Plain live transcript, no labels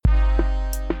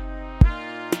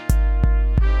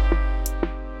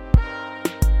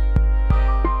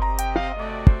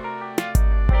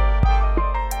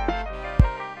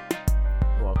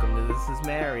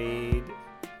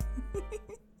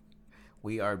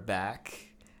are back,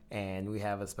 and we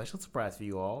have a special surprise for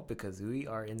you all because we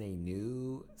are in a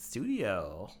new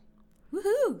studio.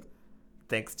 Woohoo!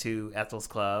 Thanks to Ethel's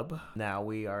Club. Now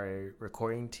we are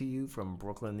recording to you from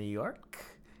Brooklyn, New York,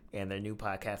 and their new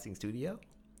podcasting studio.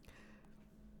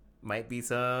 Might be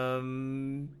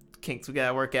some kinks we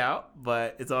gotta work out,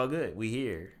 but it's all good. We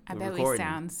here. I We're bet recording. we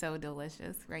sound so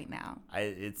delicious right now.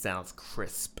 It sounds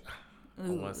crisp. Ooh. I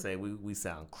want to say we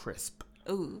sound crisp.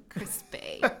 Ooh,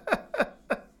 crispy.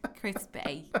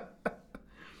 Crispy.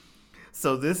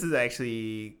 So this is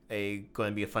actually going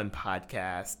to be a fun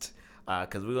podcast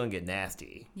because we're going to get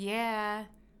nasty. Yeah.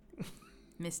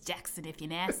 Miss Jackson, if you're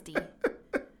nasty.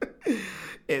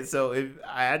 And so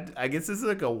I guess this is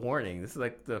like a warning. This is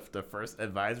like the first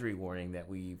advisory warning that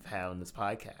we've had on this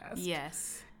podcast.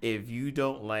 Yes. If you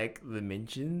don't like the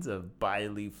mentions of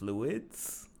bodily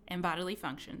fluids And bodily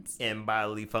functions.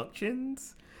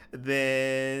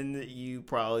 then you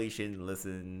probably shouldn't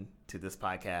listen to this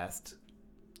podcast.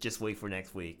 Just wait for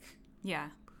next week. Yeah.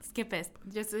 Skip it.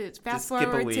 Just fast skip a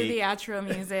forward to week. the outro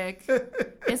music.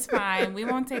 It's fine. We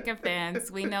won't take offense.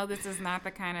 We know this is not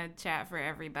the kind of chat for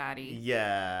everybody.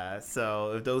 Yeah.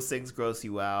 So if those things gross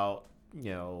you out,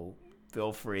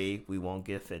 feel free. We won't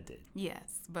get offended.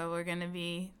 Yes, but we're going to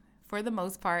be, for the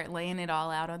most part, laying it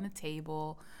all out on the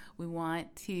table. We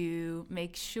want to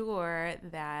make sure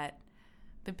that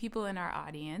the people in our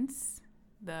audience,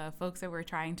 the folks that we're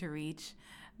trying to reach,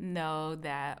 know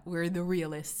that we're the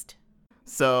realist.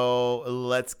 So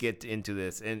let's get into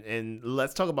this and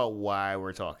let's talk about why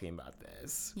we're talking about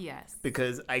this. Yes.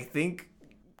 Because I think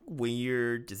when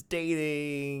you're just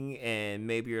dating and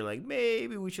maybe you're like,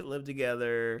 maybe we should live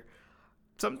together,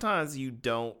 sometimes you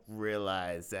don't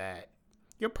realize that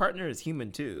your partner is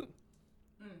human too.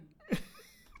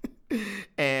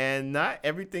 And not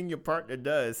everything your partner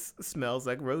does smells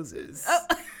like roses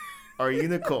or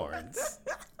unicorns.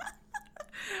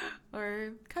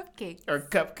 Or cupcakes. Or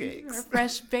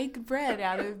fresh baked bread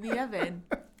out of the oven.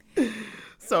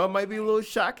 So it might be a little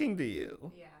shocking to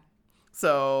you. Yeah.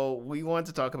 So we want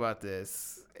to talk about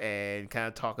this and kind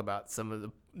of talk about some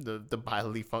of the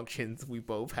bodily functions we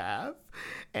both have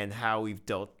and how we've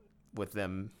dealt with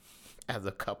them as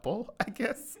a couple, I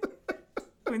guess.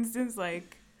 Winston's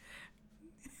like,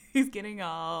 he's getting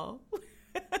all...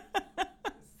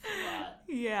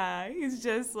 Yeah, he's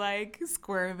just like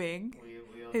squirming.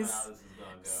 His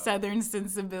southern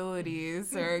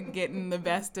sensibilities are getting the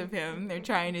best of him. They're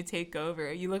trying to take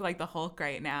over. You look like the Hulk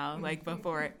right now, like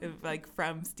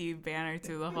from Steve Banner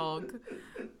to the Hulk.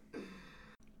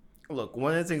 Look,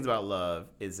 one of the things about love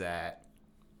is that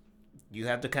you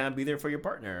have to kind of be there for your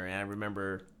partner. And I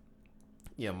remember,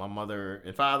 my mother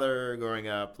and father growing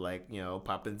up,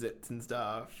 popping zits and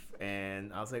stuff.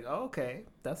 And I was like, oh, okay,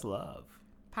 that's love.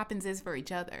 Poppins is for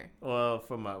each other. Well,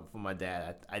 for my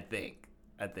dad, I think.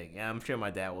 And I'm sure my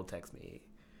dad will text me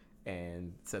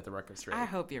and set the record straight. I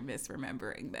hope you're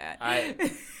misremembering that.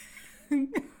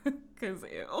 Because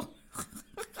ew.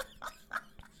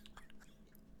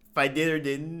 If I did or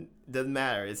didn't, doesn't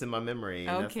matter. It's in my memory.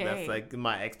 And Okay. That's like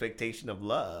my expectation of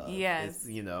love. Yes.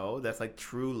 It's, that's like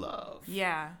true love.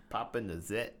 Yeah. Popping the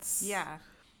zits. Yeah.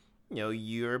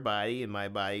 Your body and my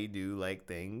body do like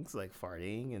things like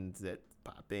farting and zit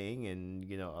popping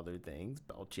and, other things,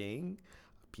 belching,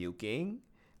 puking.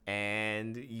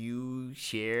 And you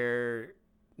share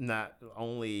not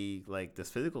only like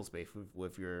this physical space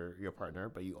with your partner,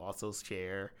 but you also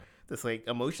share this like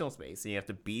emotional space, and you have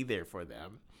to be there for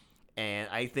them. And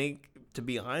I think, to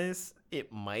be honest,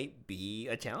 it might be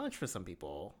a challenge for some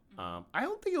people. I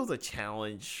don't think it was a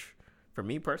challenge for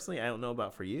me personally. I don't know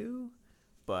about for you,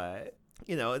 but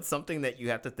it's something that you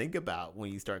have to think about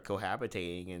when you start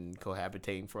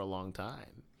cohabitating for a long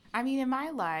time. I mean, in my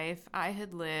life, I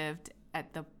had lived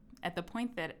at the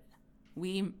point that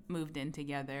we moved in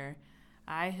together.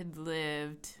 I had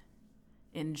lived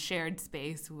in shared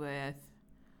space with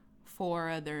 4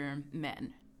 other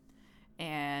men,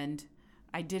 and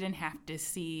I didn't have to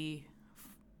see,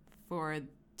 for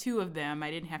 2 of them, I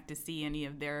didn't have to see any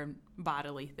of their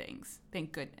bodily things,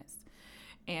 thank goodness.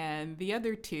 And the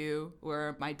other 2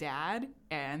 were my dad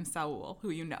and Saul,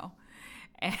 who you know.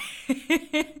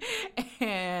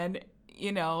 And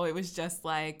it was just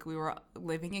like we were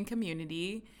living in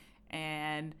community,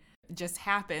 and it just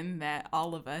happened that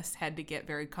all of us had to get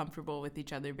very comfortable with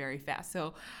each other very fast.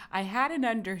 So I had an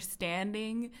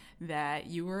understanding that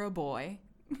you were a boy,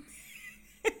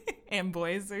 and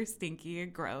boys are stinky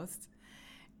and gross.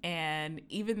 And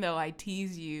even though I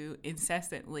tease you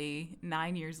incessantly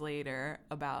 9 years later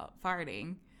about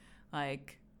farting, I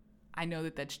know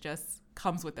that that's just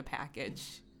comes with the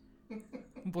package.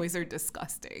 Boys are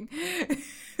disgusting.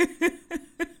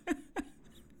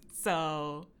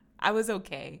 So I was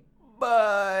okay.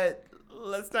 But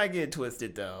let's not get it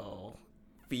twisted, though.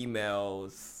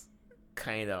 Females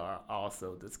kind of are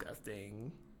also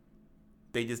disgusting.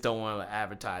 They just don't want to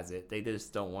advertise it. They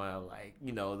just don't want to, like,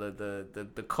 you know,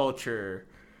 the culture,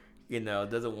 you know,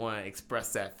 doesn't want to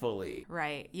express that fully.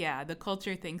 Right. Yeah. The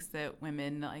culture thinks that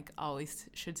women, like, always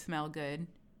should smell good.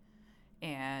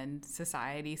 And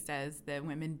society says that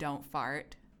women don't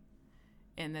fart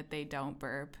and that they don't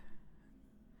burp.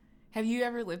 Have you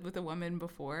ever lived with a woman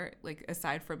before, like,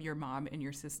 aside from your mom and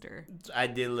your sister? I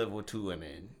did live with 2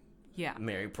 women. Yeah.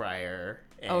 Mary Pryor.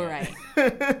 And, Oh, right.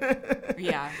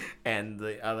 Yeah. And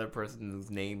the other person whose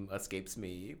name escapes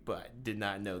me, but did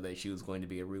not know that she was going to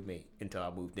be a roommate until I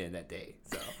moved in that day.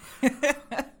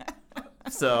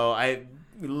 So I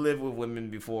lived with women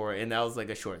before, and that was like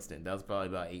a short stint. That was probably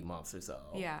about 8 months or so.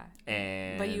 Yeah.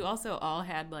 And But you also all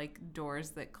had, like, doors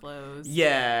that closed.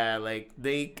 yeah, like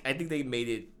I think they made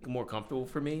it more comfortable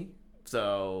for me.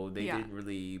 So they Yeah. didn't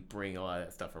really bring a lot of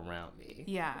that stuff around me.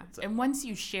 Yeah. So- And once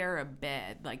you share a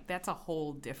bed, like, that's a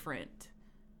whole different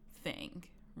thing,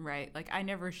 right? Like, I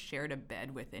never shared a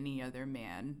bed with any other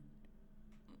man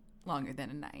longer than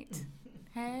a night.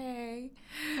 Hey.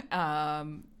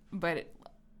 But,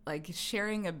 like,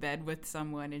 sharing a bed with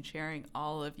someone and sharing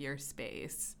all of your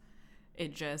space,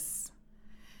 it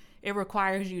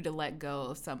requires you to let go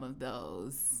of some of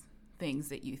those things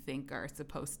that you think are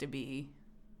supposed to be,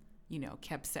 you know,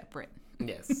 kept separate.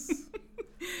 Yes.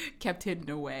 Kept hidden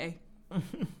away.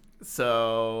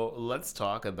 So let's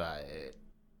talk about it.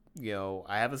 You know,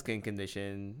 I have a skin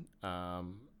condition. I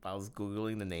was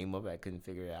Googling the name of it. I couldn't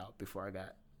figure it out before I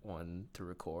got one to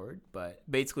record. But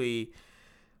basically,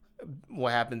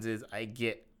 what happens is I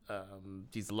get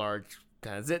these large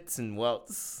kind of zits and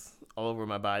welts all over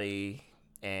my body.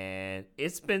 And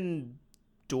it's been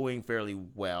doing fairly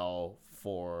well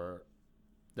for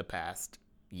the past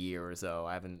year or so.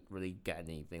 I haven't really gotten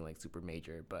anything like super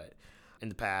major, but in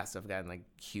the past I've gotten like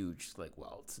huge like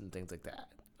welts and things like that.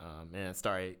 And I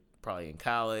started probably in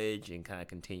college and kind of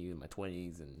continued in my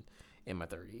 20s and in my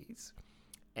 30s.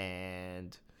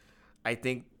 And I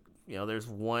think, you know, there's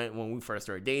one, when we first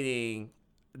started dating,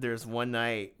 there's one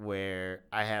night where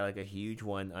I had like a huge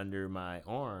one under my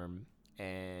arm,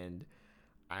 and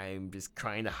I'm just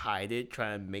trying to hide it,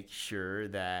 trying to make sure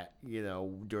that, you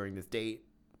know, during this date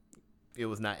it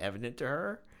was not evident to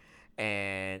her,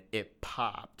 and it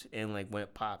popped. And like when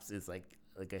it pops, it's like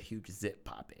a huge zit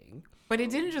popping. But it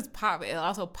didn't just pop, it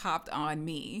also popped on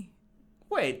me.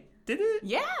 Wait, did it?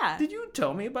 Yeah. Did you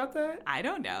tell me about that? I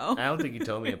don't know. I don't think you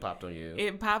told me it popped on you.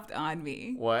 It popped on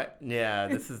me. What? Yeah,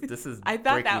 this is I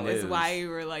thought that breaking was news. why you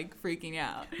were, like, freaking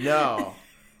out. No.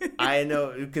 I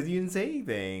know, because you didn't say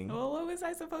anything. Well, what was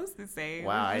I supposed to say? It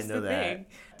Wow, was I just know a that. thing.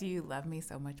 Do you love me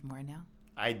so much more now?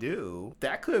 I do.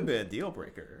 That could have been a deal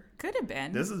breaker. Could have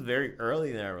been. This is very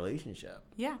early in our relationship.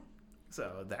 Yeah.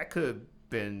 So that could have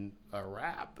been a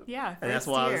wrap. Yeah. And that's first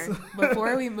why I year. was...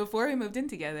 before we moved in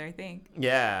together, I think.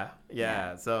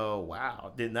 Yeah. So,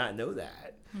 wow. Did not know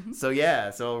that. Mm-hmm. So,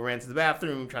 yeah. So, ran to the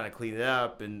bathroom, trying to clean it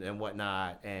up and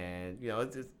whatnot. And, you know,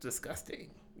 it's disgusting.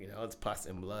 You know, it's pus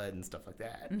and blood and stuff like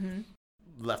that. Mm-hmm.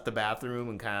 Left the bathroom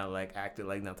and kind of like acted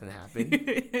like nothing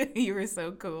happened. You were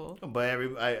so cool. But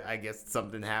I guess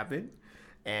something happened.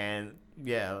 And,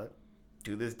 yeah,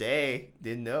 to this day,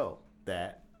 didn't know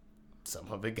that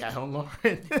some of it got on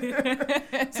Lauren.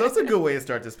 So it's a good way to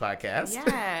start this podcast.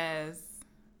 Yes.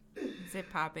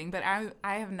 Zit popping. But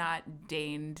I have not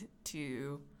deigned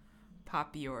to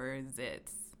pop your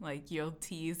zits. Like, you'll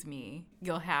tease me.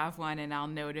 You'll have one and I'll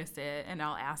notice it and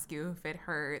I'll ask you if it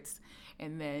hurts.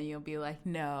 And then you'll be like,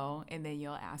 no. And then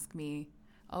you'll ask me,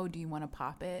 oh, do you want to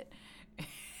pop it?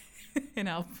 And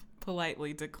I'll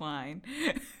politely decline.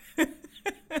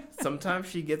 Sometimes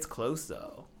she gets close,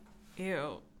 though.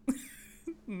 Ew.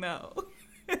 No.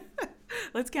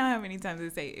 Let's count how many times I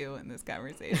say ew in this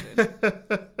conversation.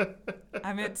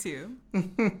 I'm at 2.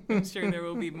 I'm sure there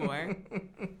will be more.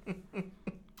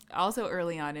 Also,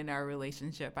 early on in our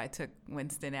relationship, I took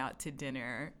Winston out to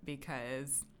dinner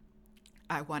because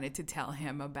I wanted to tell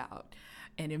him about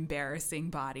an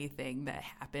embarrassing body thing that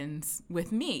happens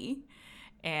with me.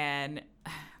 And,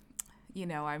 you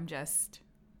know,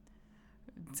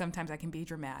 sometimes I can be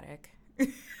dramatic.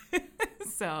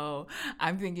 So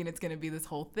I'm thinking it's going to be this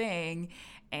whole thing.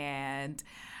 And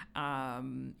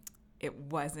it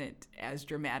wasn't as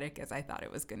dramatic as I thought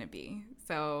it was going to be.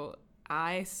 So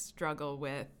I struggle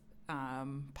with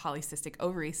polycystic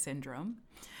ovary syndrome.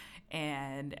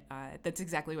 And that's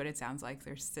exactly what it sounds like.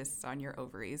 There's cysts on your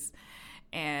ovaries.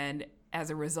 And as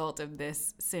a result of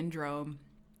this syndrome,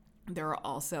 there are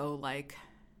also like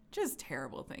just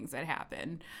terrible things that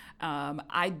happen.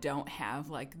 I don't have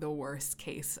like the worst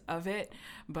case of it,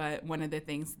 but one of the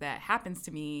things that happens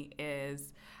to me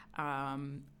is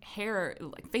hair,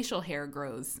 like facial hair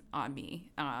grows on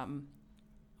me.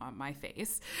 On my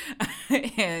face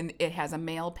and it has a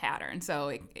male pattern.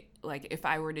 So like if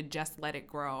I were to just let it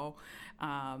grow,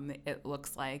 it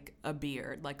looks like a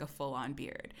beard, like a full-on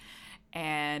beard.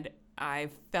 And I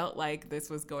felt like this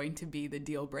was going to be the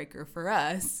deal breaker for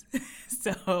us.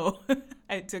 So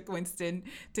I took Winston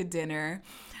to dinner.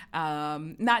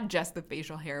 Not just the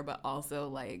facial hair, but also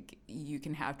like you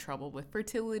can have trouble with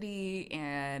fertility.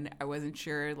 And I wasn't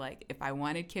sure like if I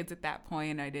wanted kids at that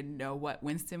point. I didn't know what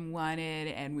Winston wanted.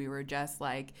 And we were just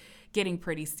like getting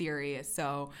pretty serious.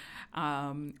 So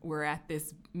we're at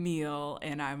this meal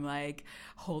and I'm like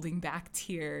holding back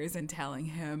tears and telling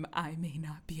him I may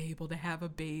not be able to have a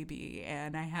baby.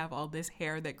 And I have all this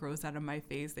hair that grows out of my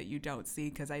face that you don't see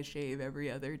because I shave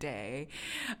every other day.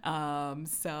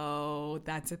 So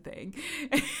that's a thing.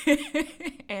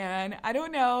 And I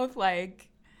don't know if like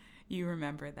you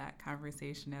remember that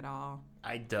conversation at all.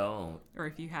 I don't. Or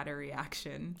if you had a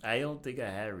reaction. I don't think I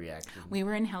had a reaction. We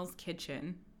were in Hell's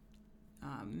Kitchen.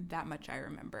 That much I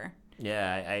remember.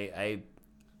 Yeah,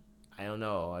 I don't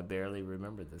know. I barely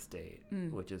remember this date,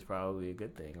 which is probably a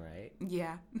good thing, right?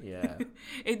 Yeah. Yeah.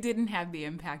 It didn't have the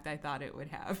impact I thought it would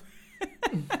have.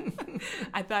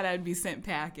 I thought I'd be sent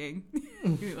packing.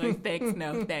 Like, thanks,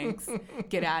 no thanks.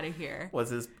 Get out of here. Was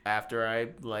this after I,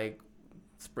 like,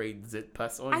 sprayed zit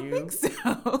pus on you? I think so.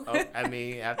 Oh, I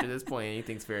mean, after this point,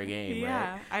 anything's fair game,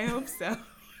 yeah, right? I hope so.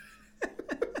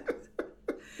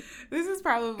 This is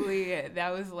probably it.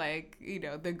 That was like,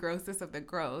 the grossest of the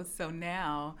gross. So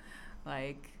now,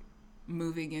 like,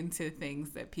 moving into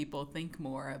things that people think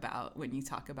more about when you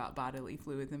talk about bodily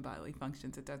fluids and bodily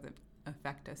functions, it doesn't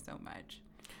affect us so much.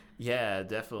 Yeah,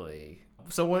 definitely.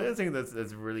 So one of the things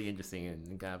that's really interesting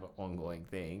and kind of an ongoing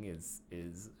thing is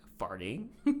farting.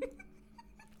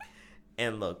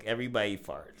 And look, everybody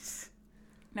farts.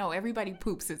 No, everybody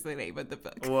poops is the name of the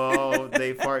book. Well,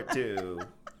 they fart too.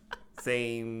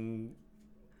 Same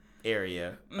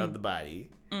area of the body.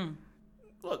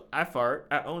 Look, I fart.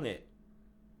 I own it.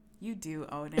 You do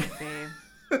own it, babe.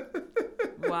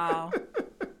 Wow.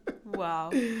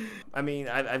 I mean,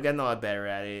 I've gotten a lot better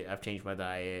at it. I've changed my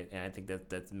diet, and I think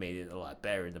that's made it a lot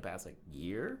better in the past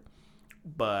year.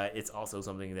 But it's also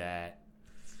something that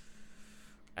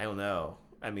I don't know.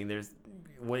 I mean,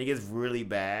 when it gets really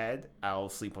bad, I'll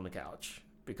sleep on the couch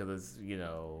because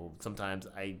sometimes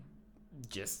I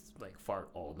just fart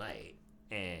all night,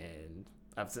 and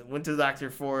I went to the doctor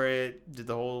for it, did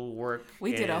the whole work.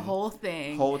 We did a whole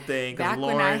thing. Back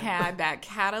Lauren, when I had that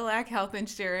Cadillac health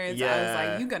insurance, yeah. I was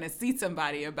like, you're going to see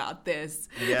somebody about this.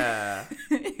 Yeah.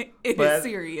 It is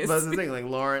serious. But that's the thing,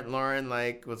 Lauren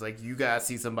was like, you got to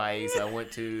see somebody. So I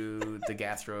went to the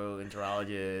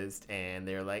gastroenterologist, and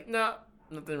they're like, no,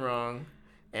 nothing wrong.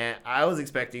 And I was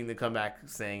expecting to come back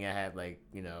saying I had what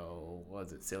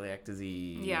was it, celiac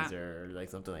disease or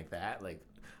something like that,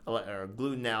 or a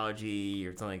gluten allergy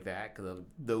or something like that, because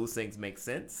those things make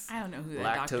sense. I don't know who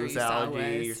that doctor you Lactose saw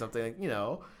allergy was. or something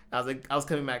I was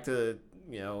coming back to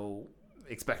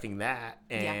expecting that,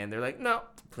 and they're like, no,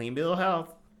 clean bill of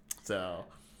health. So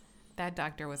that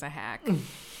doctor was a hack.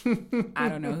 I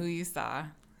don't know who you saw.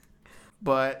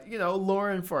 But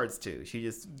Lauren farts too. She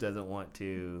just doesn't want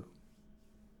to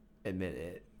admit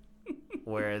it,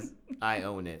 whereas I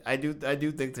own it. I do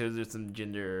think there's some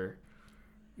gender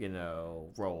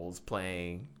roles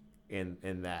playing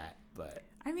in that, but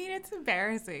I mean, it's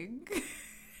embarrassing.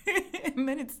 And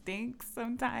then it stinks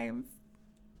sometimes,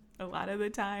 a lot of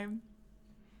the time.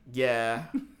 Yeah.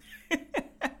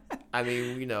 I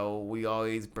mean, we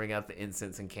always bring out the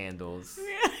incense and candles.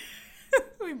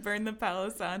 We burn the Palo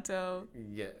Santo.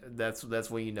 Yeah, that's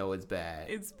when it's bad.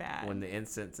 It's bad when the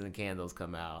incense and the candles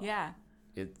come out. Yeah,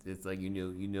 it's like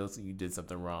you did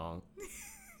something wrong.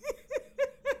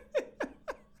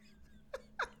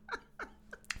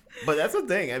 But that's the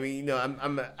thing. I mean,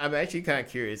 I'm actually kind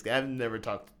of curious. I've never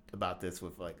talked about this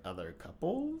with other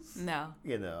couples. No.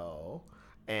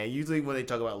 And usually when they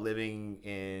talk about living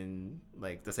in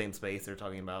the same space, they're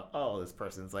talking about, oh, this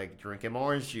person's drinking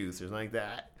orange juice or something like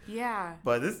that. Yeah.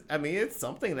 But it's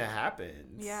something that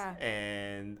happens. Yeah.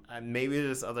 And maybe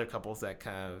there's other couples that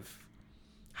kind of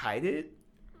hide it.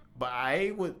 But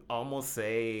I would almost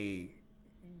say,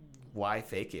 why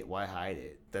fake it? Why hide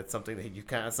it? That's something that you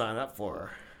kind of sign up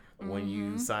for when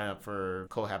you sign up for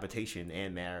cohabitation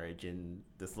and marriage in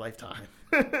this lifetime.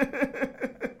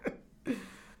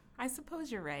 I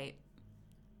suppose you're right.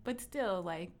 But still,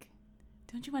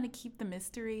 don't you want to keep the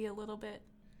mystery a little bit?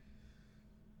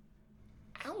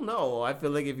 I don't know. I feel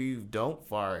like if you don't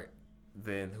fart,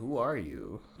 then who are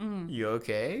you? You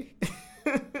okay?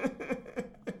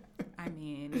 I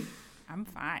mean, I'm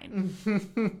fine.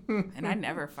 And I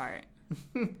never fart.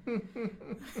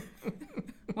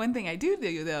 One thing I do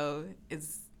though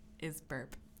is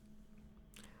burp.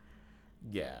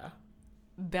 Yeah.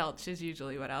 Belch is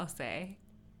usually what I'll say.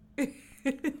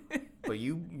 But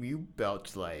you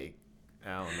belch like,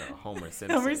 I don't know, Homer Simpson.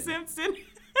 Homer Simpson.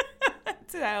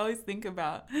 That's what I always think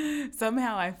about.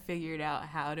 Somehow I figured out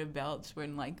how to belch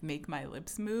when like make my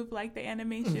lips move like the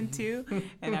animation too,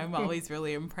 and I'm always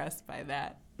really impressed by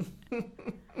that.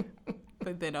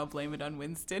 But then I'll blame it on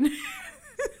Winston.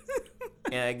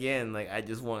 And again, like, I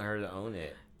just want her to own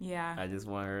it. Yeah. I just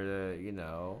want her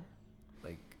to,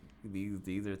 like,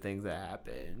 these are things that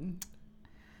happen.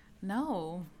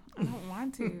 No, I don't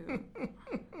want to.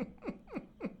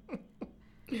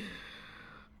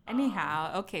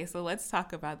 Anyhow, okay, so let's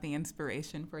talk about the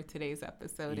inspiration for today's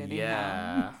episode.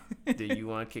 Yeah. Do you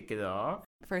want to kick it off?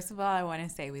 First of all, I want to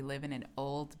say we live in an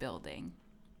old building.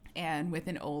 And with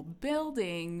an old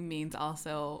building means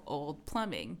also old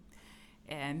plumbing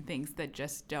and things that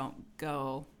just don't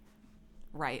go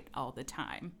right all the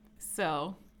time.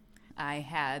 So I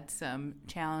had some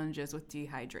challenges with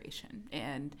dehydration.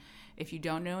 And if you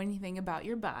don't know anything about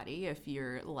your body, if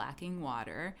you're lacking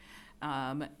water,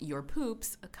 your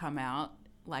poops come out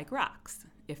like rocks,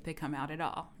 if they come out at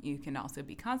all. You can also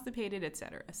be constipated,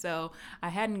 etc. So I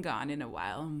hadn't gone in a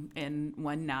while, and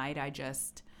one night I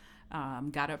just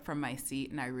got up from my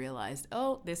seat and I realized,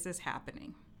 oh, this is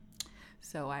happening.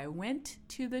 So I went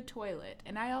to the toilet,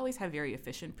 and I always have very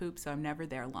efficient poop, so I'm never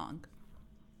there long.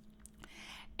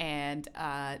 And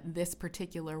this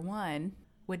particular one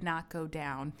would not go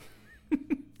down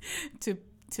to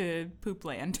poop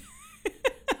land.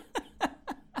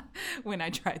 When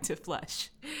I tried to flush,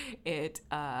 it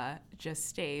just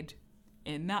stayed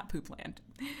in not poop land.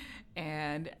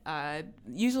 And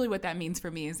usually what that means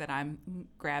for me is that I'm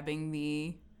grabbing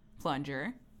the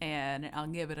plunger and I'll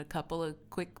give it a couple of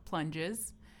quick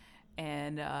plunges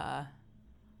and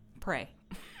pray.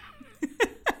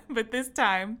 But this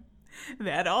time,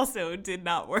 that also did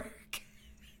not work.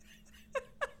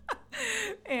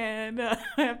 And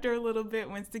after a little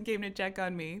bit, Winston came to check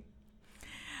on me.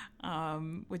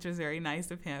 Which was very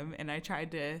nice of him, and I tried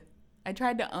to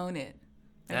own it,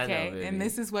 okay? I know, and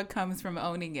this is what comes from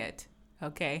owning it,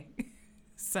 okay?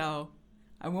 So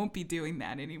I won't be doing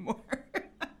that anymore.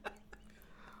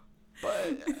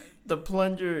 But the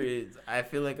plunger is, I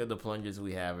feel like the plungers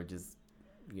we have are just,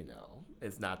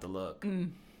 it's not the look,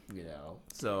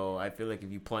 So I feel like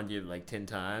if you plunge it like 10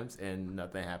 times and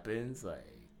nothing happens,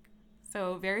 like.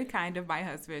 So very kind of my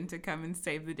husband to come and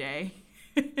save the day.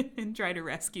 And try to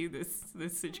rescue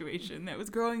this situation that was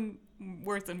growing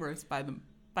worse and worse by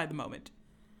the moment.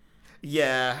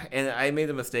 Yeah, and I made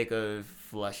the mistake of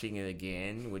flushing it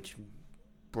again, which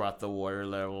brought the water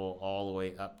level all the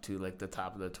way up to like the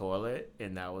top of the toilet,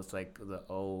 and that was like the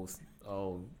oh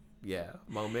yeah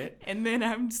moment. And then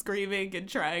I'm screaming and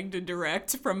trying to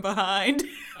direct from behind.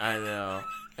 I know,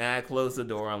 and I closed the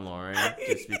door on Lauren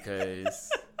just because.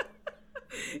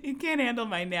 You can't handle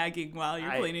my nagging while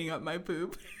you're cleaning up my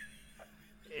poop.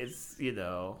 It's,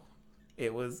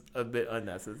 it was a bit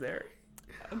unnecessary.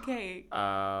 Okay.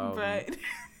 But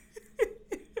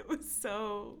it was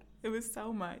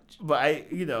so much. But I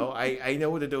know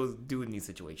what to do in these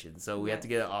situations. So we had to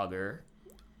get an auger.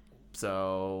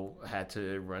 So I had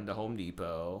to run to Home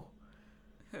Depot.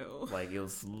 Oh. Like, it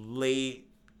was late.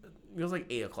 It was like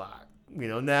 8 o'clock.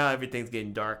 Now everything's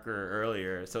getting darker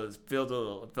earlier, so it felt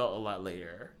a lot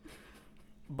later.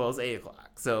 But it was 8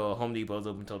 o'clock, so Home Depot's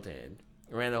open until 10.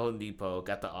 I ran to Home Depot,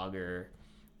 got the auger,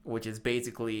 which is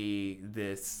basically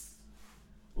this,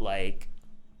 like,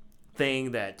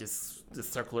 thing that just the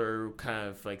circular kind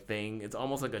of, like, thing. It's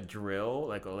almost like a drill,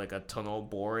 like a tunnel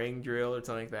boring drill or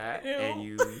something like that. Ew. And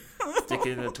you stick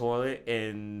it in the toilet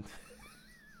and...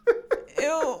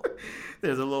 Ew.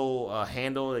 There's a little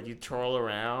handle that you twirl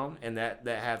around, and that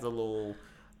has a little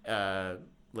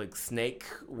like snake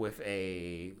with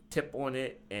a tip on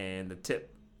it, and the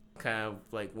tip kind of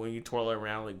like when you twirl it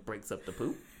around, like breaks up the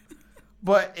poop.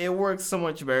 But it works so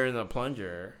much better than a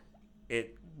plunger.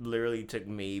 It literally took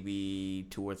maybe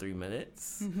 2 or 3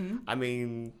 minutes. Mm-hmm. I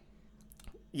mean,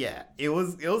 yeah, it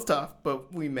was tough,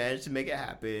 but we managed to make it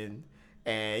happen.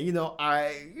 And,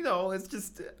 it's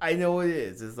just, I know what it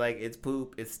is. It's like, it's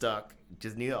poop, it's stuck,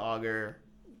 just need an auger.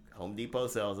 Home Depot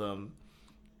sells them.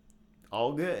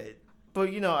 All good. But,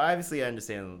 obviously I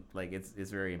understand, like, it's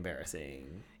very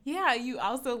embarrassing. Yeah, you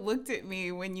also looked at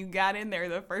me when you got in there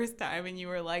the first time and you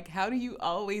were like, how do you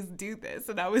always do this?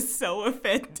 And I was so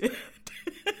offended.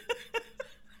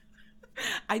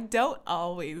 I don't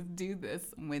always do this,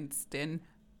 Winston.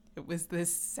 It was the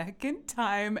second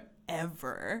time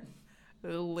ever.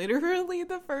 Literally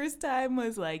the first time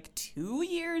was like 2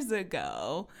 years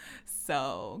ago.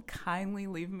 So kindly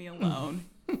leave me alone.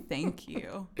 Thank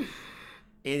you.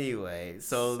 Anyway,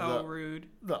 so rude.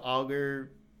 The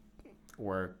auger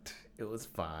worked. It was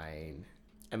fine.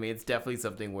 I mean, it's definitely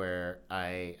something where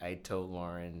I told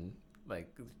Lauren,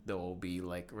 like, there will be,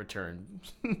 like, return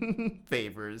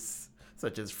favors,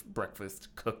 such as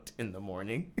breakfast cooked in the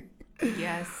morning.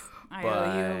 Yes. I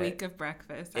owe you a week of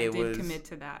breakfast. I did commit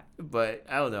to that. But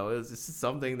I don't know. It was just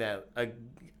something that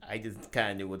I just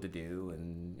kind of knew what to do,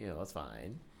 and, you know, it's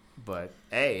fine. But,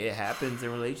 hey, it happens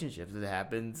in relationships. It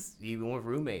happens even with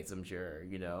roommates, I'm sure,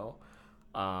 you know.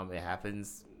 It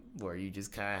happens where you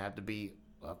just kind of have to be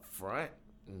upfront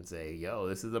and say, yo,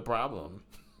 this is a problem.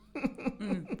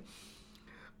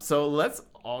 So let's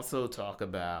also talk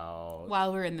about...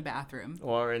 While we're in the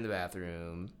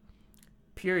bathroom.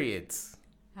 Periods.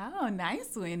 Oh,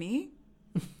 nice, Winnie.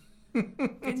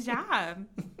 Good job.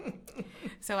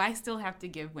 So I still have to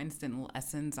give Winston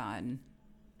lessons on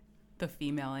the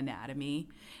female anatomy.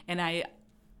 And I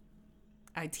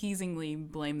teasingly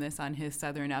blame this on his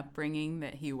Southern upbringing,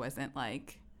 that he wasn't,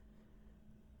 like,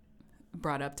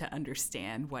 brought up to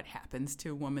understand what happens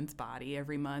to a woman's body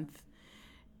every month.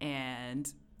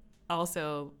 And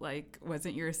also, like,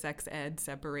 wasn't your sex ed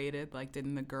separated? Like,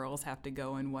 didn't the girls have to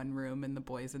go in one room and the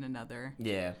boys in another?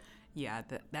 Yeah. Yeah,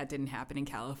 that didn't happen in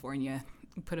California.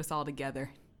 Put us all together,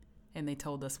 and they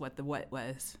told us what the what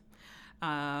was.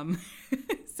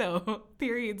 So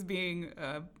periods being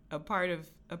a part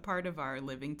of our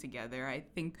living together, I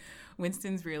think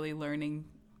Winston's really learning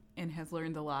and has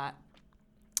learned a lot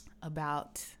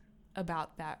about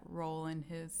that role in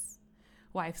his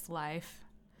wife's life.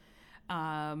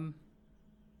 I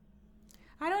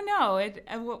don't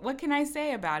know. What can I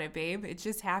say about it, babe? It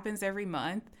just happens every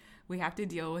month. We have to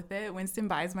deal with it. Winston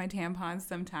buys my tampons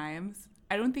sometimes.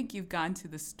 I don't think you've gone to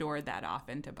the store that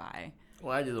often to buy.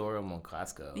 Well, I just order them on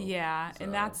Costco. Yeah, so.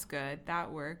 And that's good.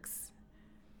 That works.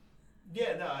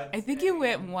 Yeah, no. I think you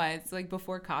went once, like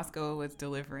before Costco was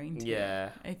delivering.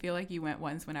 Yeah. I feel like you went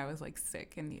once when I was like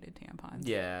sick and needed tampons.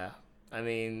 Yeah. I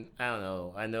mean, I don't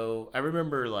know. I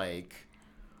remember like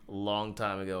a long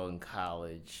time ago in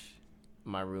college,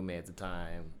 my roommate at the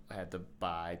time had to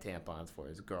buy tampons for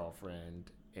his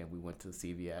girlfriend. And we went to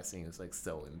CVS, and he was, like,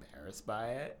 so embarrassed by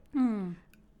it.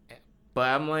 But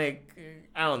I'm like,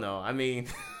 I don't know. I mean,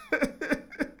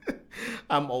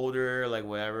 I'm older, like,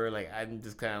 whatever. Like, I'm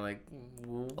just kind of like...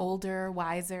 Older,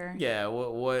 wiser. Yeah,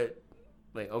 what...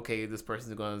 Like, okay, this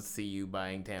person's going to see you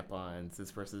buying tampons.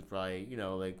 This person's probably, you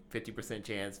know, like, 50%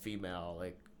 chance female.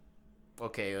 Like,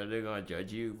 okay, are they going to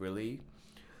judge you? Really?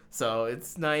 So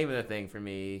it's not even a thing for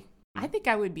me. I think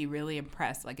I would be really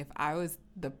impressed. Like, if I was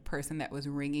the person that was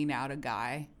ringing out a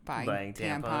guy buying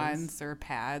tampons or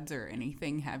pads or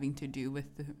anything having to do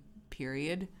with the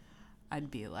period,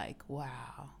 I'd be like,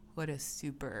 wow, what a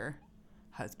super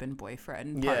husband,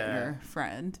 boyfriend, partner,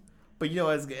 friend. But, you know,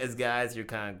 as guys, you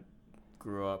kind of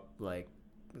grew up, like,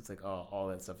 it's like, oh, all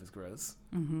that stuff is gross,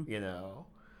 you know?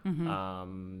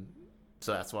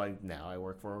 So that's why now I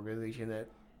work for an organization that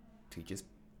teaches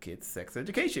kids sex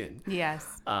education.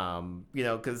 Yes. You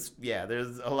know, because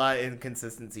there's a lot of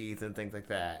inconsistencies and things like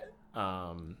that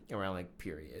around like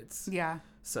periods. Yeah.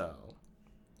 So,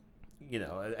 you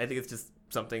know, I think it's just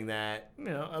something that, you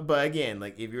know, but again,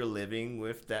 like if you're living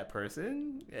with that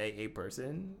person, a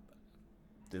person,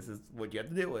 this is what you have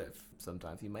to deal with.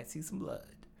 Sometimes you might see some blood.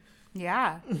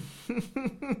 Yeah.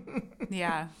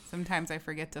 Yeah. Sometimes I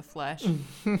forget to flush.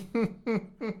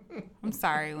 I'm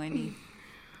sorry, Winnie.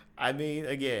 I mean,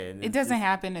 again... It doesn't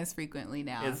happen as frequently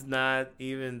now. It's not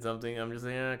even something... I'm just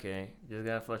saying, okay, just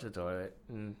gotta flush the toilet.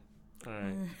 All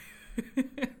right.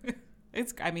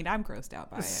 I'm grossed out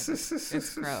by it.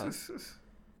 It's gross.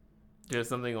 There's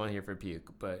something on here for puke,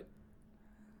 but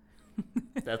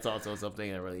that's also something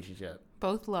in a relationship.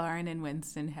 Both Lauren and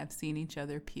Winston have seen each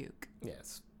other puke.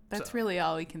 Yes. That's really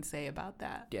all we can say about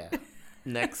that. Yeah.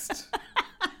 Next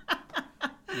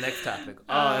topic.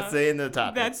 Oh, that's the end of the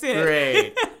topic. That's it.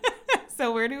 Great.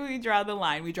 So where do we draw the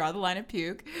line? We draw the line at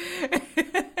puke.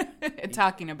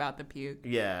 Talking about the puke.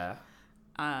 Yeah.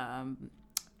 I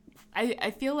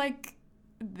feel like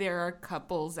there are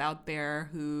couples out there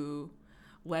who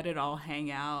let it all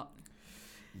hang out.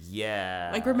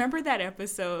 Yeah. Like, remember that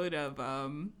episode of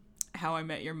How I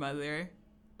Met Your Mother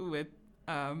with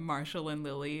Marshall and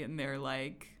Lily, and they're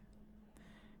like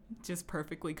just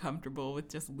perfectly comfortable with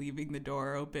just leaving the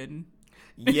door open.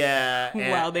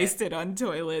 Yeah. While they sit on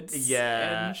toilets.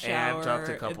 Yeah. And shower, and I've talked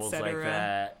to couples like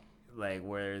that. like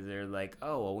where they're like,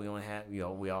 oh, well, we only have,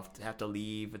 we all have to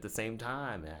leave at the same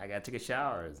time. And I got to take a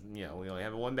shower. We only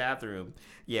have one bathroom.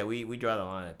 Yeah, we draw the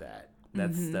line at that.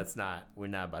 That's not, we're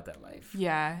not about that life.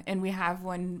 Yeah, and we have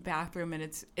one bathroom, and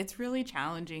it's really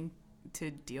challenging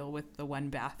to deal with the one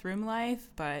bathroom life,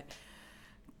 but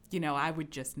I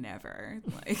would just never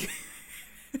like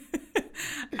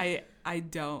I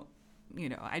don't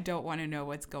want to know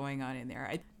what's going on in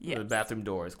there. Yes. The bathroom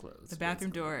door is closed. The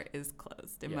bathroom door is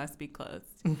closed. It must be closed.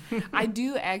 I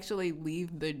do actually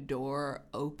leave the door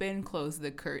open, close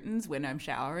the curtains when I'm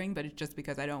showering, but it's just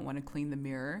because I don't want to clean the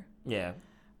mirror. Yeah.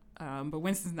 But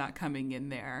Winston's not coming in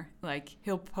there. Like,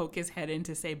 he'll poke his head in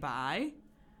to say bye,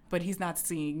 but he's not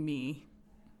seeing me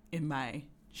in my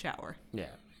shower.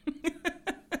 Yeah.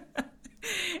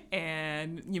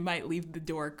 And you might leave the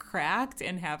door cracked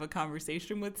and have a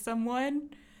conversation with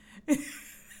someone.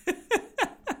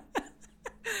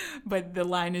 But the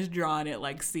line is drawn at,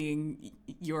 like, seeing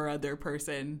your other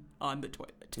person on the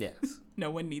toilet. Yes. No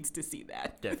one needs to see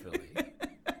that. Definitely.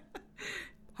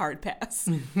 Hard pass.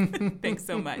 Thanks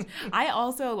so much. I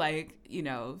also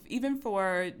even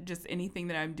for just anything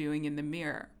that I'm doing in the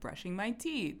mirror, brushing my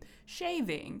teeth,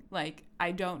 shaving, like,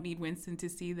 I don't need Winston to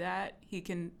see that. He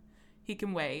can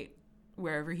wait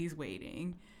wherever he's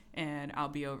waiting, and I'll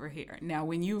be over here. Now,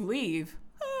 when you leave,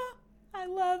 I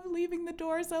love leaving the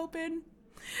doors open.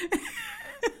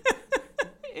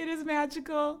 It is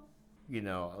magical.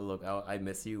 Look, I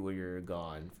miss you when you're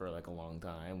gone for like a long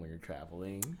time when you're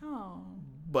traveling. Oh.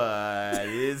 But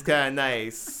it is kind of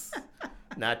nice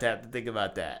not to have to think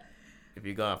about that if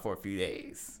you're gone for a few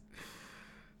days.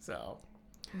 So.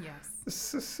 Yes.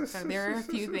 So there are a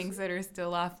few things that are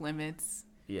still off limits.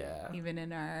 Yeah. Even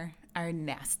in our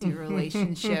nasty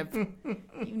relationship.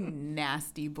 You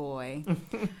nasty boy.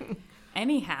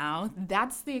 Anyhow,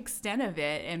 that's the extent of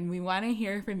it, and we want to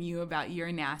hear from you about your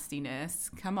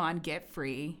nastiness. Come on, get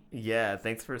free. Yeah,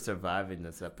 thanks for surviving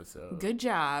this episode. Good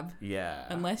job. Yeah.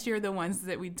 Unless you're the ones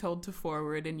that we told to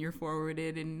forward, and you're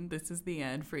forwarded, and this is the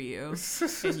end for you,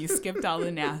 and you skipped all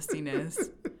the nastiness.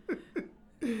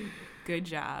 Good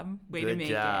job. Way to make it.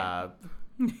 Good job.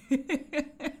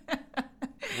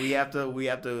 We have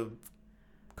to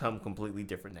come completely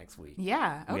different next week.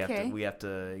 Yeah, okay. We have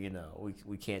to,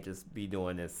 we can't just be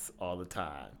doing this all the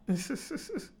time.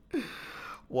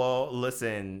 Well,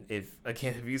 listen, if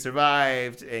you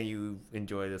survived and you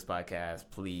enjoy this podcast,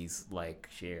 please like,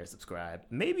 share, subscribe.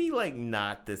 Maybe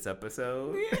not this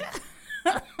episode.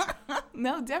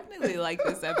 No, definitely like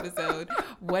this episode.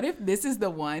 What if this is the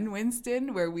one,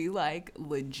 Winston, where we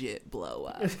legit blow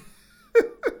up?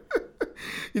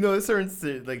 There's certain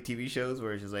TV shows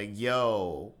where it's just like,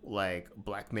 yo,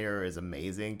 Black Mirror is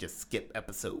amazing. Just skip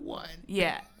episode 1.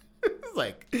 Yeah.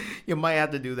 It's you might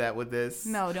have to do that with this.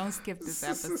 No, don't skip this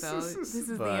episode. This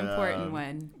is the important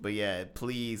one. But yeah,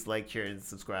 please like, share, and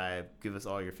subscribe. Give us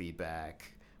all your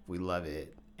feedback. We love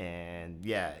it. And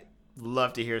yeah,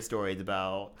 love to hear stories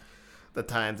about the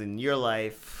times in your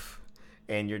life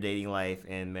and your dating life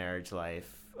and marriage life.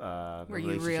 Where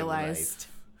you realized...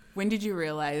 When did you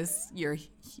realize your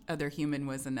other human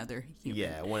was another human?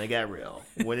 Yeah, when it got real.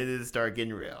 When did it start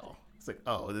getting real? It's like,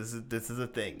 oh, this is a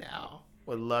thing now.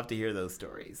 Would love to hear those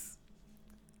stories.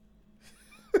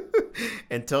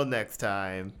 Until next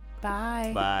time.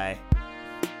 Bye. Bye.